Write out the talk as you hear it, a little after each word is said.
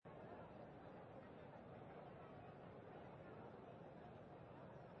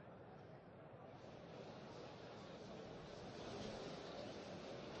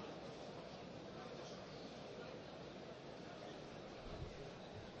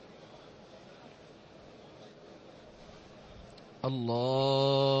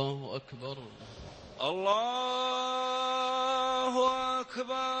الله أكبر. الله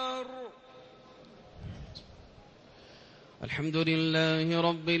أكبر. الحمد لله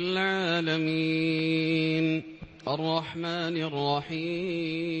رب العالمين الرحمن الرحيم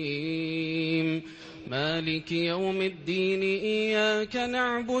مالك يوم الدين إياك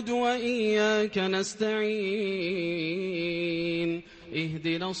نعبد وإياك نستعين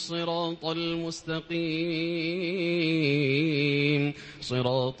اهدنا الصراط المستقيم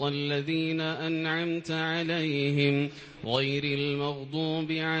صراط الذين أنعمت عليهم غير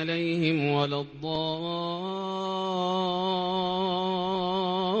المغضوب عليهم ولا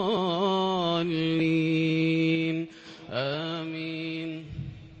الضالين آمين.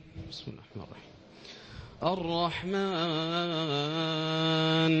 بسم الله الرحمن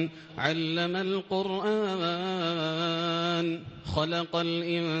الرحمن علم القرآن خلق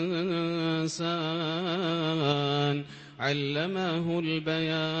الإنسان علمه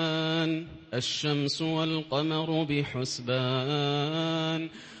البيان الشمس والقمر بحسبان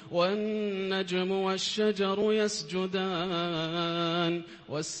والنجم والشجر يسجدان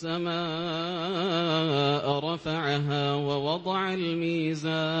والسماء رفعها ووضع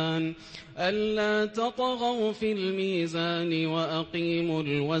الميزان ألا تطغوا في الميزان وأقيموا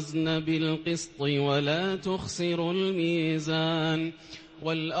الوزن بالقسط ولا تخسروا الميزان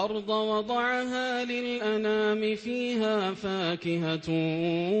والأرض وضعها للأنام فيها فاكهة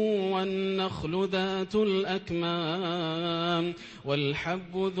والنخل ذات الأكمام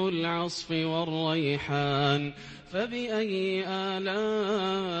والحب ذو العصف والريحان فبأي آلاء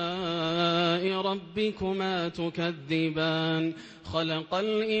ربكما تكذبان خلق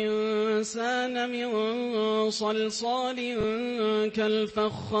الإنسان من صلصال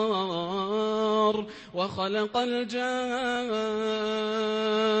كالفخار وخلق الجان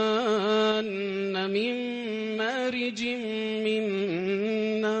من مارج من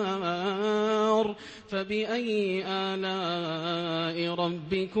نار فبأي آلاء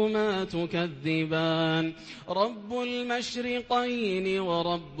ربكما تكذبان رب المشرقين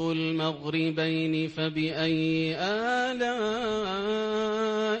ورب المغربين فبأي آلاء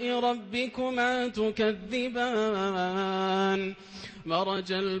ربكما تكذبان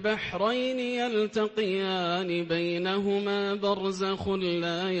مرج البحرين يلتقيان بينهما برزخ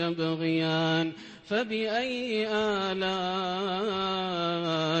لا يبغيان فبأي آلاء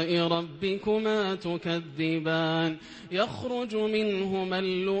ربكما تكذبان يخرج منهما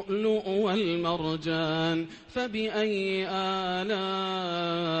اللؤلؤ والمرجان فبأي آلاء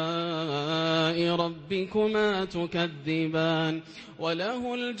ربكما تكذبان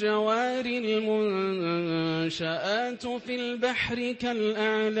وله الجوار المنشآت في البحر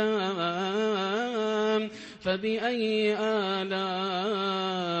كالأعلام فبأي آلاء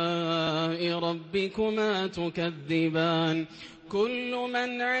ربكما تكذبان كل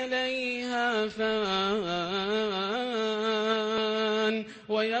من عليها فان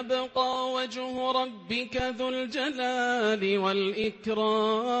ويبقى وجه ربك ذو الجلال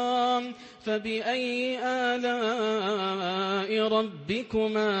والإكرام فبأي آلاء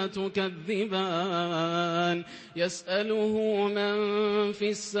ربكما تكذبان يسأله من في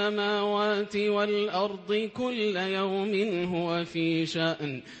السماوات والأرض كل يوم هو في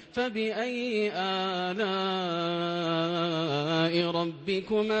شأن فبأي آلاء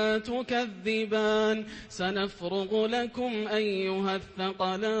ربكما تكذبان سنفرغ لكم أيها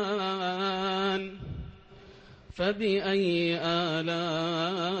الثقلان فبأي آلاء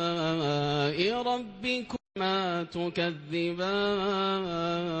ربكما تكذبان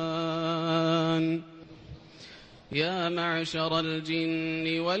يا معشر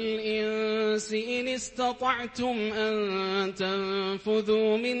الجن والإنس إن استطعتم أن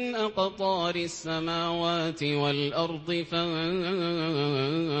تنفذوا من أقطار السماوات والأرض فانفذوا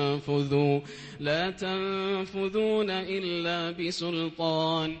لا تنفذون إلا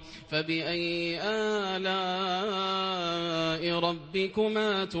بسلطان فبأي آلاء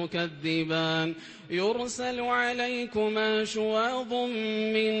ربكما تكذبان يرسل عليكما شواظ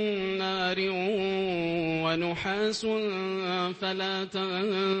من نار ونحاس فلا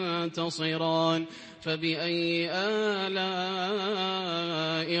تنتصران فبأي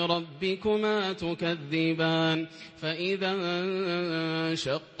آلاء ربكما تكذبان فإذا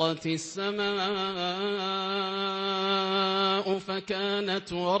انشقت السماء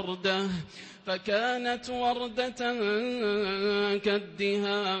فكانت وردة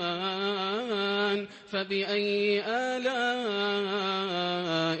كالدهان فبأي آلاء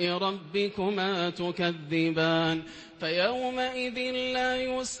ربكما تكذبان فيومئذ لا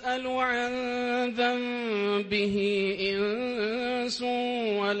يسأل عن ذنبه إنس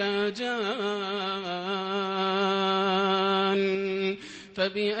ولا جان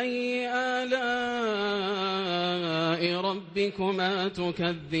فبأي آلاء ربكما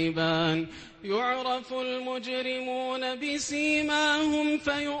تكذبان يعرف المجرمون بسيماهم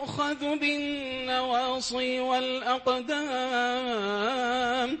فيؤخذ بالنواصي والأقدام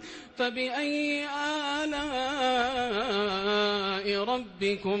فبأي آلاء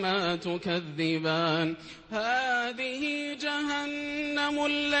ربكما تكذبان هذه جهنم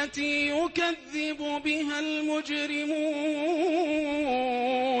التي يكذب بها المجرمون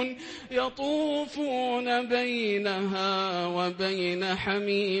يطوفون بينها وبين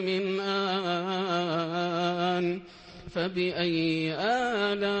حميم آن فبأي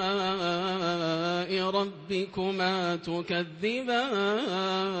آلاء ربكما تكذبان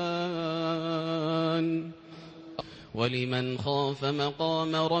ولمن خاف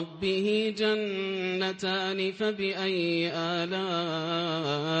مقام ربه جنتان فبأي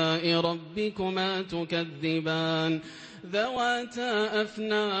آلاء ربكما تكذبان ذواتا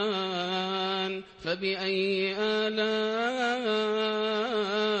أفنان فبأي آلاء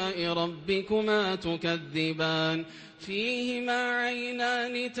ربكما تكذبان فيهما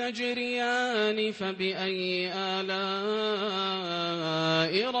عينان تجريان فبأي آلاء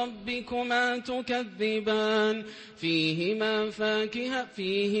ربكما تكذبان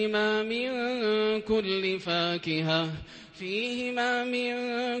فيهما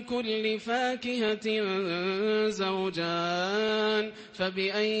من كل فاكهة زوجان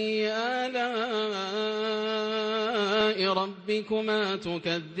فبأي آلاء ربكما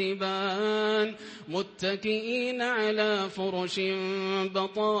تكذبان متكئين على فرش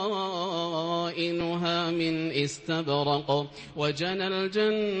بطائنها من استبرق وجنى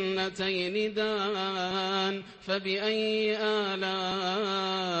الجنتين دان فبأي آلاء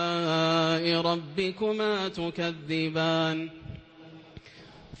ربكما تكذبان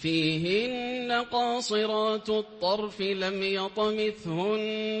فيهن قاصرات الطرف لم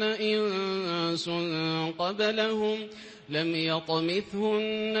يطمثهن إنس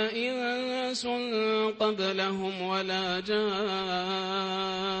قبلهم ولا جان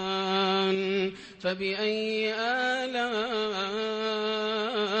فبأي آلاء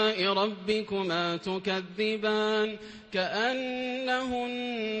ربكما تكذبان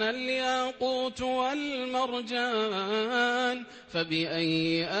كأنهن الياقوت والمرجان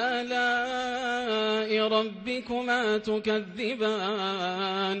فبأي آلاء ربكما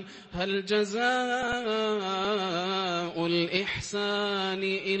تكذبان هل جزاء الإحسان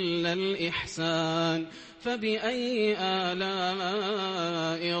إلا الإحسان فبأي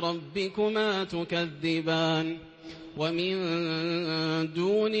آلاء ربكما تكذبان ومن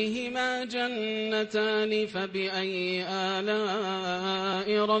دونهما جنتان فبأي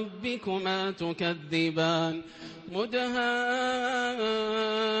آلاء ربكما تكذبان مدهامتان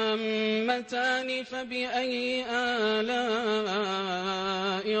فبأي آلاء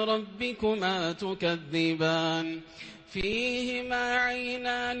ربكما تكذبان فيهما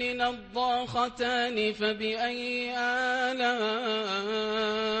عينان نضاختان فبأي آلاء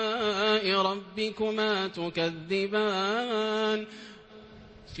ربكما تكذبان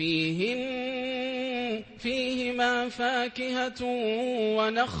فيهما فاكهة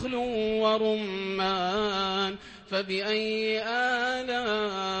ونخل ورمان فبأي آلاء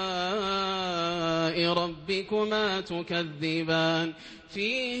ربكما تكذبان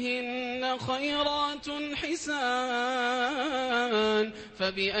فيهن خيرات حسان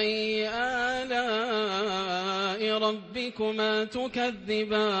فبأي آلاء ربكما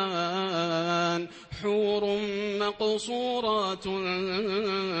تكذبان حور مقصورات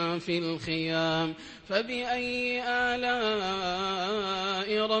في الخيام فبأي آلاء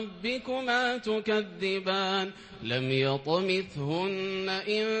ربكما تكذبان لم يطمثهن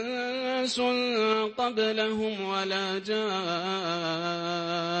إنس قبلهم ولا جان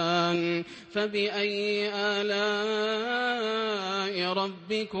فبأي آلاء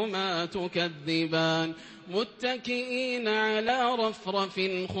ربكما تكذبان متكئين على رفرف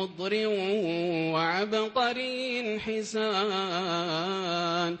خضر وعبقري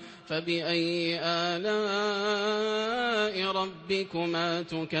حسان فبأي آلاء ربكما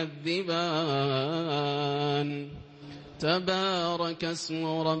تكذبان تبارك اسم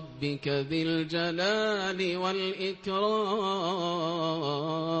ربك ذي الجلال والإكرام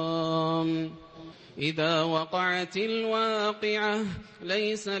إذا وقعت الواقعة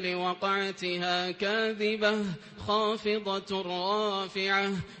ليس لوقعتها كاذبة خافضة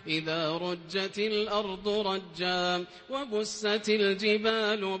رافعة إذا رجت الأرض رجا وبست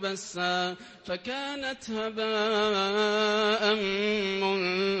الجبال بسا فكانت هباء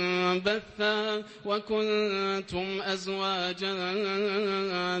منبثا وكنتم أزواجا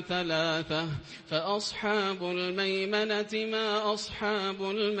ثلاثة فأصحاب الميمنة ما أصحاب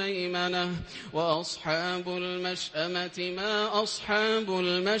الميمنة وأصحاب المشأمة ما أصحاب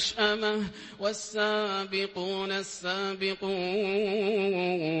المشأمة والسابقون السابقون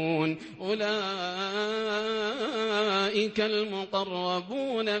أولئك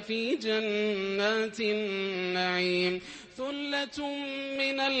المقربون في جنات النعيم ثلة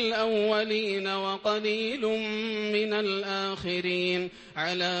من الأولين وقليل من الآخرين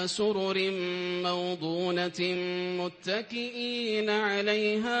على سرر موضونة متكئين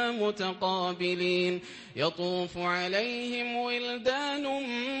عليها متقابلين يطوف عليهم ولدان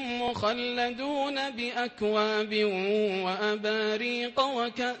مخلدون بأكواب وأباريق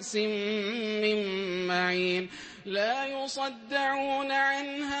وكأس من معين لا يصدعون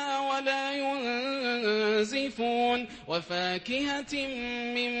عنها ولا ينزفون وفاكهة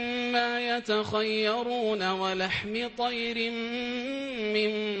مما يتخيرون ولحم طير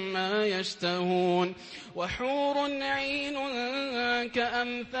مما يشتهون وحور عين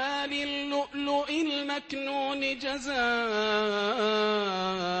كأمثال اللؤلؤ المكنون جزاء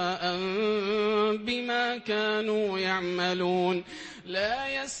بما كانوا يعملون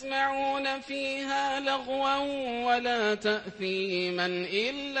لا يسمعون فيها لغوا ولا تأثيما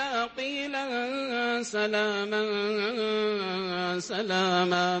إلا قيلا سلاما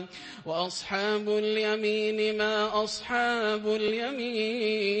سلاما وأصحاب اليمين ما أصحاب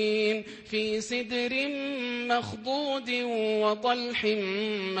اليمين في سدر مخضود وطلح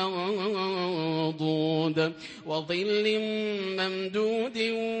منضود وظل ممدود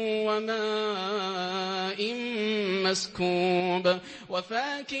وماء مسكوب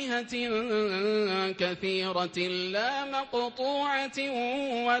وفاكهة كثيرة لا مقطوعة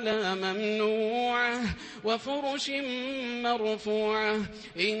ولا ممنوعة وفرش مرفوعة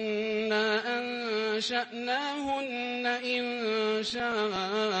إنا أنشأناهن إن شاء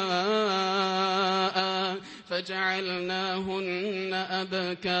فجعلناهن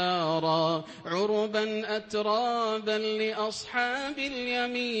أبكارا عربا أترابا لأصحاب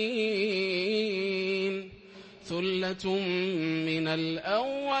اليمين ثلة من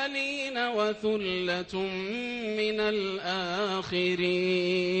الأولين وثلة من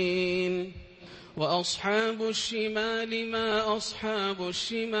الآخرين وأصحاب الشمال ما أصحاب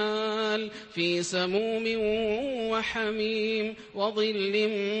الشمال في سموم وحميم وظل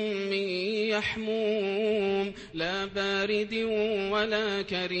من يحموم لا بارد ولا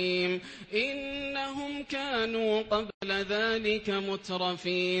كريم إنهم كانوا قبل ذلك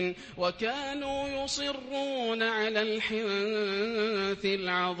مترفين وكانوا يصرون على الحنث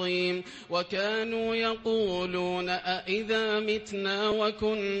العظيم وكانوا يقولون أئذا متنا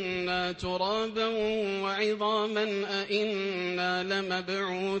وكنا ترابا وعظاما أئنا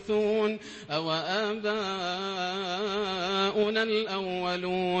لمبعوثون أو آباؤنا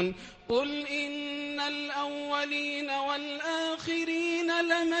الأولون قل إن الأولين والآخرين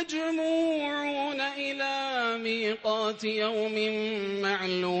لمجموعون إلى ميقات يوم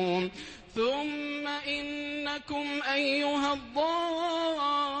معلوم ثم إنكم أيها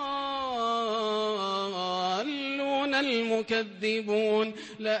الضالون المكذبون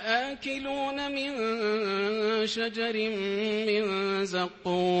لآكلون من شجر من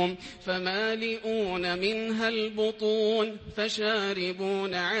زقوم فمالئون منها البطون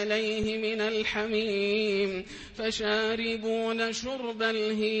فشاربون عليه من الحميم فشاربون شرب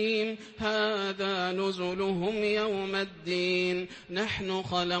الهيم هذا نزلهم يوم الدين نحن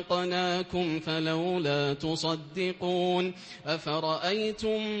خلقناكم فلولا تصدقون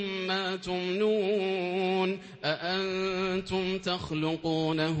أفرأيتم ما تمنون أأنتم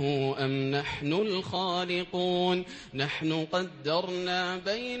تخلقونه أم نحن الخالقون نحن قدرنا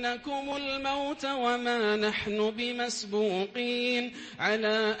بينكم الموت وما نحن بمسبوقين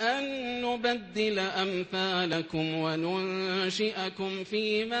على أن نبدل أمثالكم وننشئكم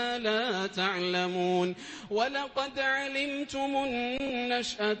فيما لا تعلمون ولقد علمتم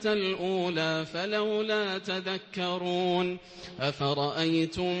النشأة الأولى فلولا تذكرون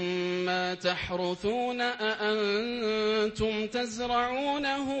أفرأيتم ما تحرثون أأنتم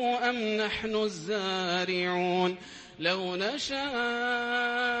تزرعونه أم نحن الزارعون لو نشاء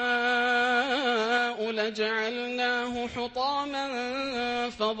لجعلناه حطاما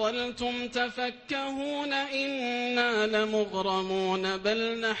فظلتم تفكهون إنا لمغرمون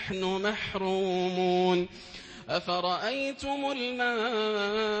بل نحن محرومون أفرأيتم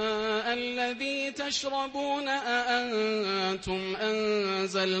الماء الذي تشربون أأنتم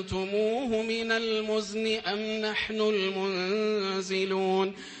أنزلتموه من المزن أم نحن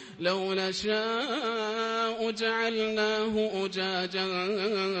المنزلون لو نشاء جعلناه أجاجا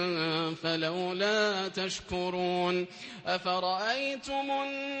فلولا تشكرون أفرأيتم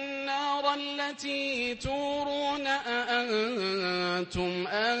النار التي تورون أأنتم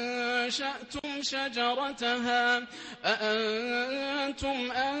أنشأتم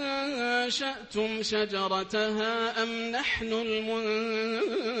شجرتها أم نحن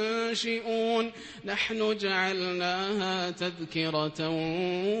المنشئون نحن جعلناها تذكرة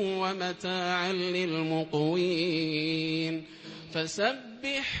ومتاعا للمقوين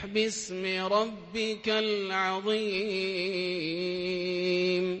فسبح باسم ربك العظيم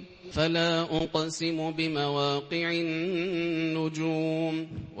فلا أقسم بمواقع النجوم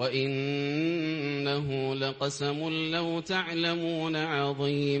وإنه لقسم لو تعلمون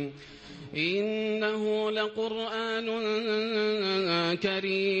عظيم إنه لقرآن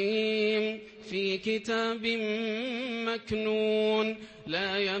كريم في كتاب مكنون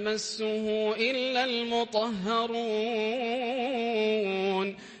لا يمسه إلا المطهرون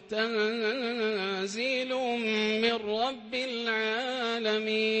تنزيل من رب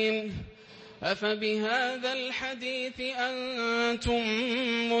العالمين أفبهذا الحديث أنتم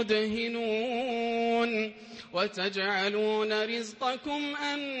مدهنون وتجعلون رزقكم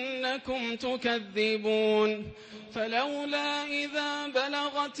أنكم تكذبون فلولا إذا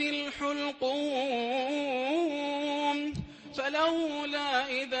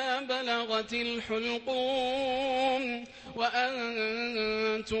بلغت الحلقوم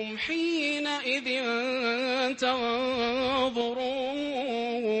وأنتم حينئذ تنظرون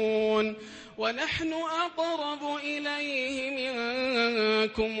ونحن أقرب إليه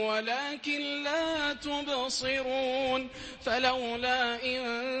منكم ولكن لا تبصرون فلولا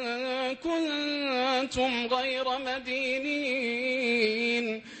إن كنتم غير مدينين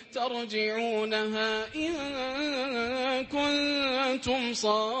ترجعونها إن كنتم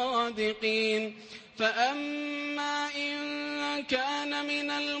صادقين فأما إن كان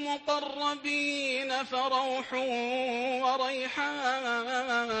من المقربين فروح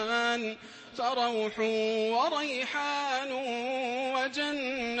وريحان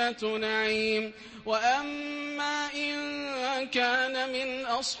وجنة نعيم وأما إن كان من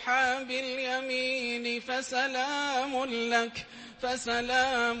أصحاب اليمين فسلام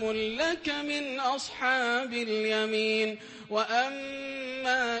لك من أصحاب اليمين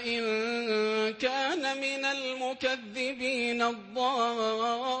وأما إن كان من المكذبين الضالين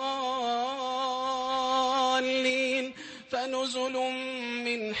فنزل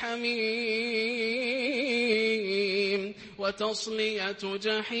من حميم وتصلية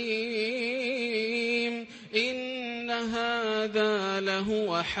جحيم إن هذا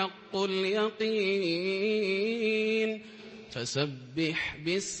لهو حق اليقين فسبح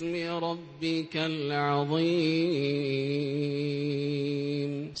باسم ربك العظيم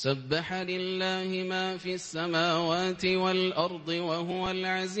سبح لله ما في السماوات والأرض وهو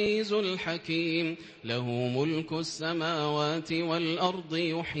العزيز الحكيم له ملك السماوات والأرض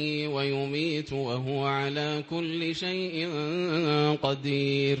يحيي ويميت وهو على كل شيء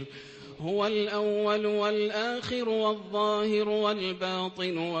قدير هو الأول والآخر والظاهر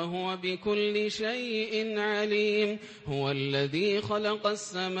والباطن وهو بكل شيء عليم هو الذي خلق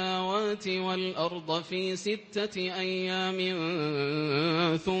السماوات والأرض في 6 أيام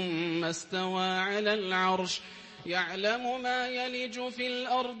ثم استوى على العرش يعلم ما يلج في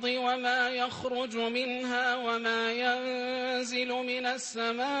الأرض وما يخرج منها وما ينزل من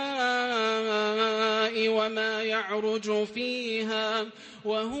السماء وما يعرج فيها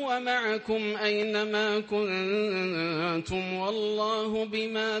وهو معكم أينما كنتم والله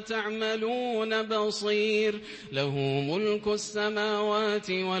بما تعملون بصير له ملك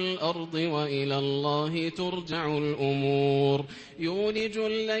السماوات والأرض وإلى الله ترجع الأمور يولج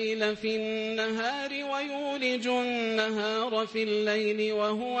الليل في النهار ويولج النهار في الليل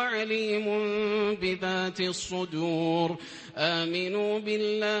وهو عليم بذات الصدور آمنوا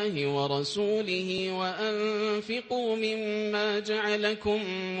بالله ورسوله وأنفقوا مما جعلكم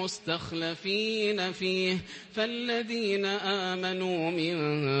مستخلفين فيه فالذين آمنوا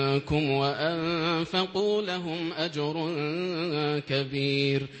منكم وأنفقوا لهم أجر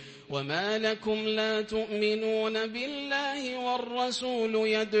كبير وما لكم لا تؤمنون بالله والرسول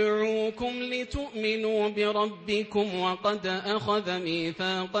يدعوكم لتؤمنوا بربكم وقد أخذ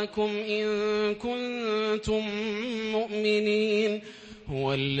ميثاقكم إن كنتم مؤمنين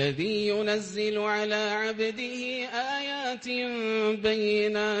هو الذي ينزل على عبده آيات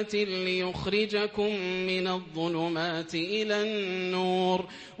بينات ليخرجكم من الظلمات إلى النور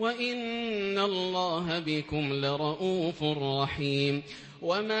وإن الله بكم لرؤوف رحيم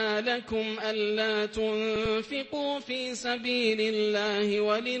وما لكم ألا تنفقوا في سبيل الله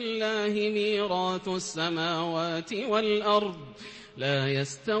ولله ميراث السماوات والأرض لا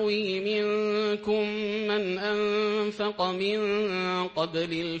يستوي منكم من أنفق من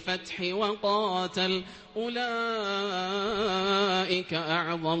قبل الفتح وقاتل أولئك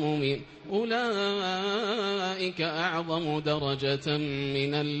أعظم درجة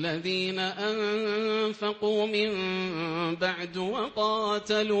من الذين أنفقوا من بعد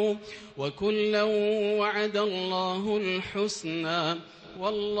وقاتلوا وكلا وعد الله الحسنى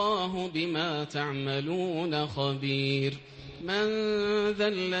والله بما تعملون خبير من ذا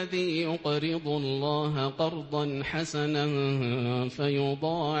الذي يقرض الله قرضا حسنا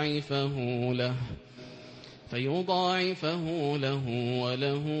فيضاعفه له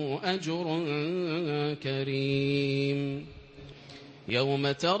وله أجر كريم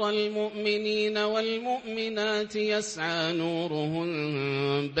يوم ترى المؤمنين والمؤمنات يسعى نورهم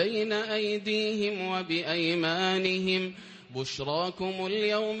بين أيديهم وبأيمانهم بشراكم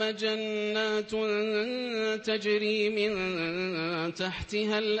اليوم جنات تجري من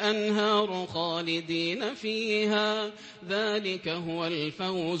تحتها الأنهار خالدين فيها ذلك هو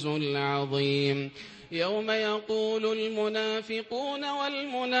الفوز العظيم يوم يقول المنافقون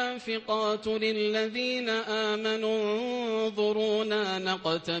والمنافقات للذين آمنوا انظرونا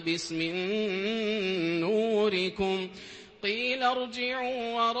نقتبس من نوركم قيل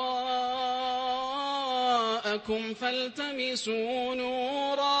ارجعوا وراءكم فالتمسوا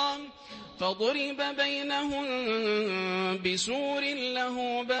نورا فضرب بينهم بسور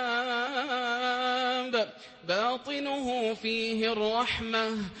له باب باطنه فيه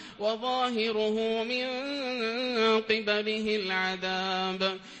الرحمة وظاهره من قبله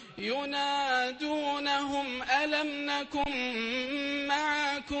العذاب ينادونهم ألم نكن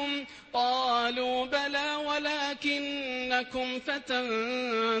معكم قالوا بلى ولكنكم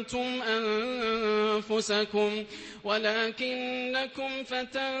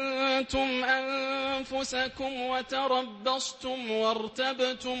فتنتم أنفسكم وتربصتم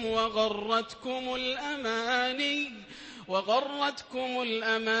وارتبتم وغرتكم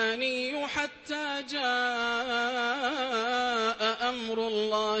الأماني حتى جاء أمر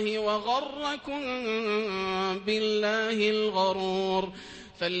الله وغركم بالله الغرور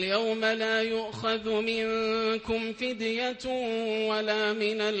فاليوم لا يؤخذ منكم فدية ولا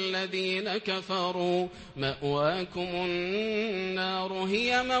من الذين كفروا مأواكم النار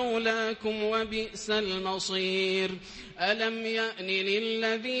هي مولاكم وبئس المصير ألم يأن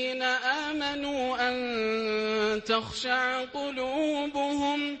للذين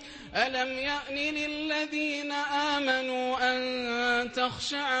آمنوا أن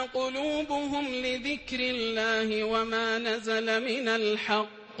تخشع قلوبهم لذكر الله وما نزل من الحق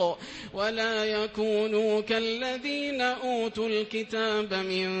ولا يكونوا كالذين أوتوا الكتاب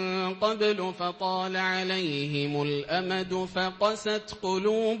من قبل فطال عليهم الأمد فقست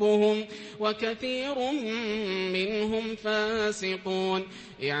قلوبهم وكثير منهم فاسقون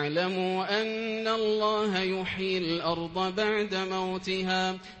اعلموا أن الله يحيي الأرض بعد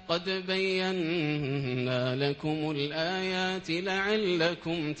موتها قد بينا لكم الآيات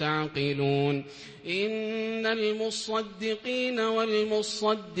لعلكم تعقلون إن المصدقين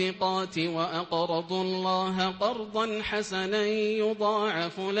والمصدقات وأقرضوا الله قرضا حسنا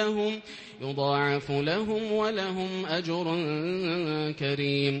يضاعف لهم ولهم أجر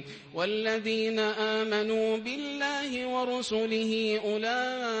كريم والذين آمنوا بالله ورسله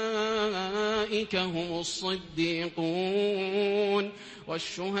أولئك هم الصديقون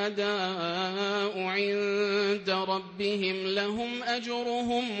والشهداء عند ربهم لهم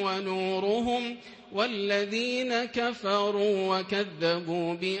أجرهم ونورهم والذين كفروا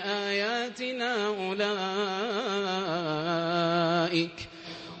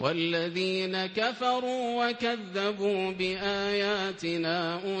وكذبوا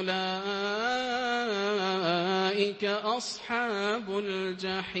بآياتنا أولئك أصحاب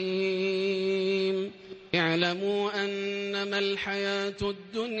الجحيم اعلموا أنما الحياة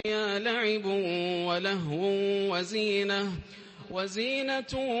الدنيا لعب ولهو وزينة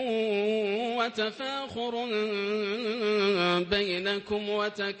وتفاخر بينكم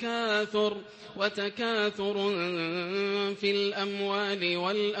وتكاثر في الأموال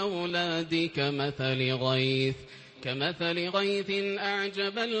والأولاد كمثل غيث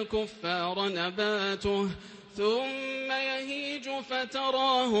أعجب الكفار نباته ثم يهيج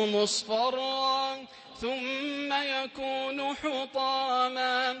فتراه مصفرا ثم يكون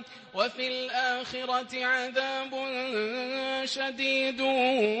حطاما وفي الآخرة عذاب شديد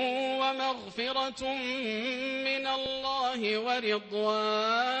ومغفرة من الله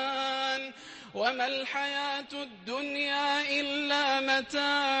ورضوان وما الحياة الدنيا إلا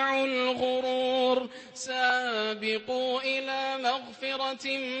متاع الغرور سابقوا إلى مغفرة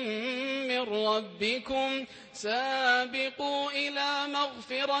من ربكم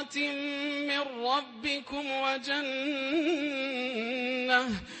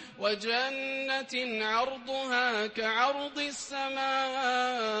وجنة عرضها كعرض السماء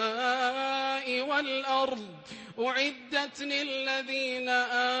والأرض أعدت للذين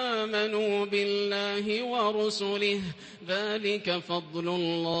آمنوا بالله ورسله ذلك فضل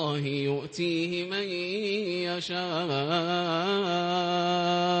الله يؤتيه من يشاء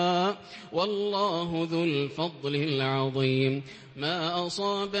والله ذو الفضل العظيم ما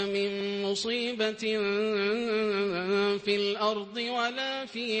أصاب من مصيبة في الأرض ولا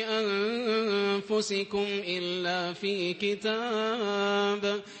في أنفسكم إلا في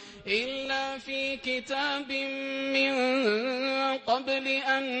كتاب من قبل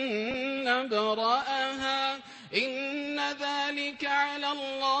أن نبرأها إن ذلك على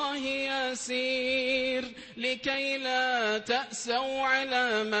الله يسير لكي لا تأسوا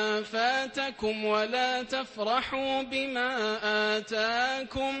على ما فاتكم ولا تفرحوا بما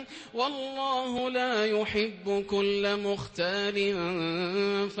آتاكم والله لا يحب كل مختال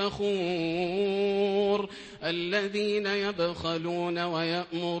فخور الذين يبخلون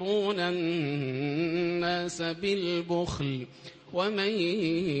ويأمرون الناس بالبخل ومن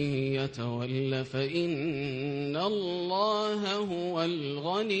يتول فإن الله هو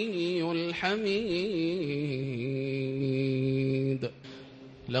الغني الحميد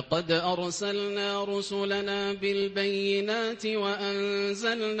لقد أرسلنا رسلنا بالبينات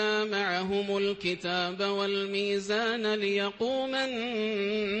وأنزلنا معهم الكتاب والميزان ليقوم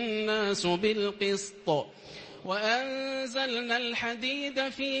الناس بالقسط وأنزلنا الحديد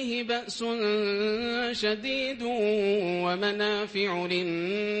فيه بأس شديد ومنافع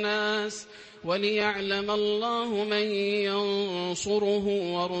للناس وليعلم الله من ينصره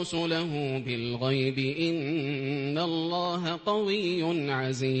ورسله بالغيب إن الله قوي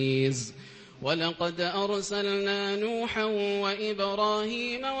عزيز ولقد أرسلنا نوحا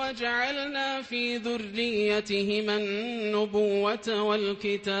وإبراهيم وجعلنا في ذريتهما النبوة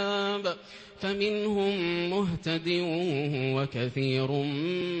والكتاب فمنهم مهتد وكثير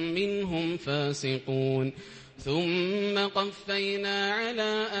منهم فاسقون ثم قفينا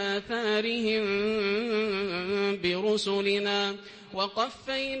على آثارهم برسلنا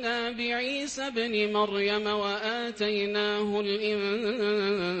وقفينا بعيسى ابن مريم وآتيناه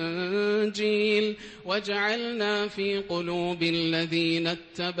الإنجيل وجعلنا في قلوب الذين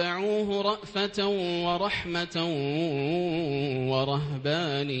اتبعوه رأفة ورحمة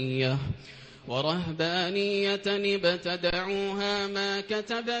ورهبانية ابتدعوها ما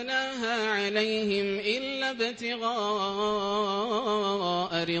كتبناها عليهم إلا ابتغاء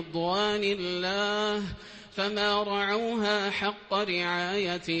رضوان الله فما رعوها حق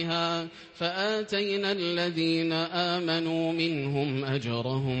رعايتها فآتينا الذين آمنوا منهم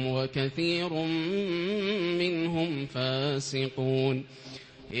أجرهم وكثير منهم فاسقون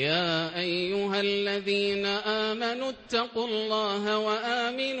يا أيها الذين آمنوا اتقوا الله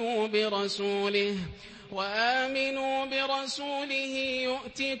وآمنوا برسوله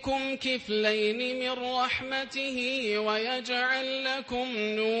يؤتكم كفلين من رحمته ويجعل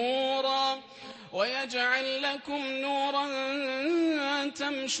لكم نورا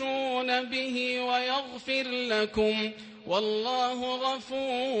تمشون به ويغفر لكم والله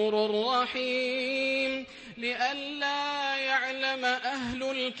غفور رحيم لئلا يعلم أهل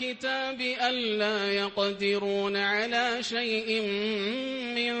الكتاب ألا يقدرون على شيء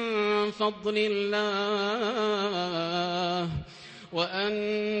من فضل الله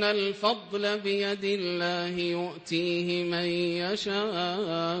وأن الفضل بيد الله يؤتيه من يشاء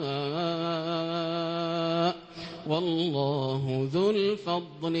والله ذو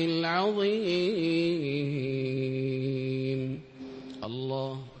الفضل العظيم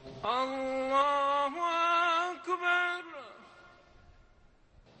الله أكبر.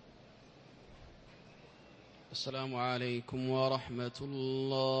 السلام عليكم ورحمة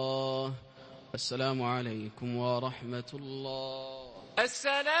الله. السلام عليكم ورحمة الله.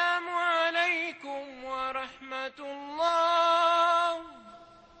 السلام عليكم ورحمة الله.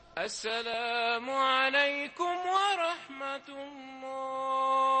 السلام عليكم ورحمة